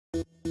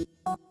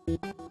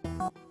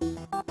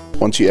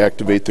Once you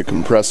activate the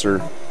compressor,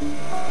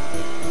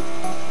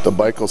 the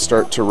bike will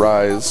start to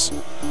rise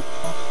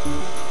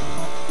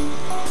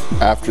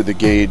after the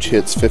gauge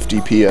hits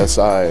 50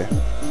 PSI.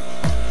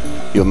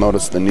 You'll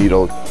notice the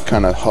needle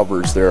kind of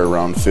hovers there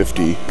around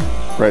 50.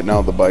 Right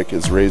now the bike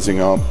is raising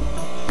up.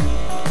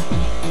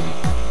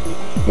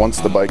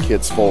 Once the bike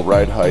hits full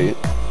ride height,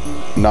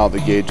 now the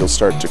gauge will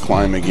start to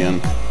climb again.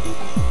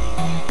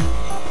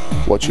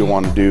 What you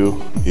want to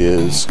do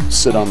is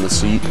sit on the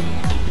seat.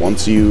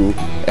 Once you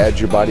add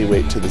your body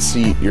weight to the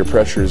seat, your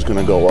pressure is going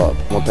to go up.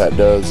 What that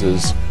does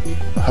is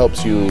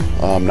helps you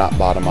not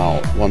bottom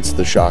out. Once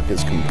the shock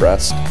is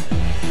compressed,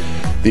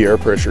 the air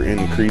pressure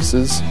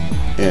increases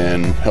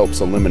and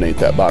helps eliminate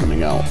that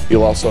bottoming out.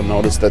 You'll also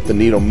notice that the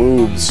needle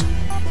moves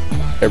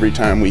every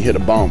time we hit a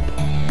bump.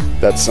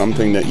 That's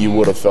something that you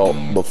would have felt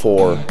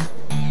before.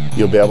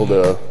 You'll be able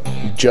to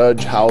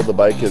judge how the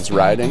bike is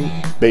riding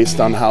based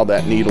on how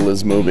that needle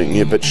is moving.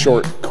 If it's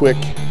short, quick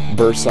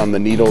bursts on the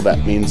needle,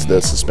 that means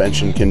the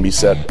suspension can be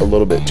set a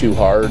little bit too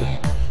hard,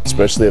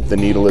 especially if the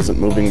needle isn't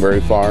moving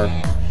very far.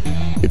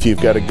 If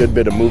you've got a good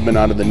bit of movement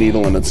out of the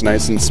needle and it's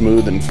nice and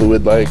smooth and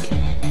fluid-like,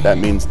 that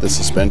means the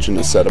suspension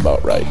is set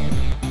about right.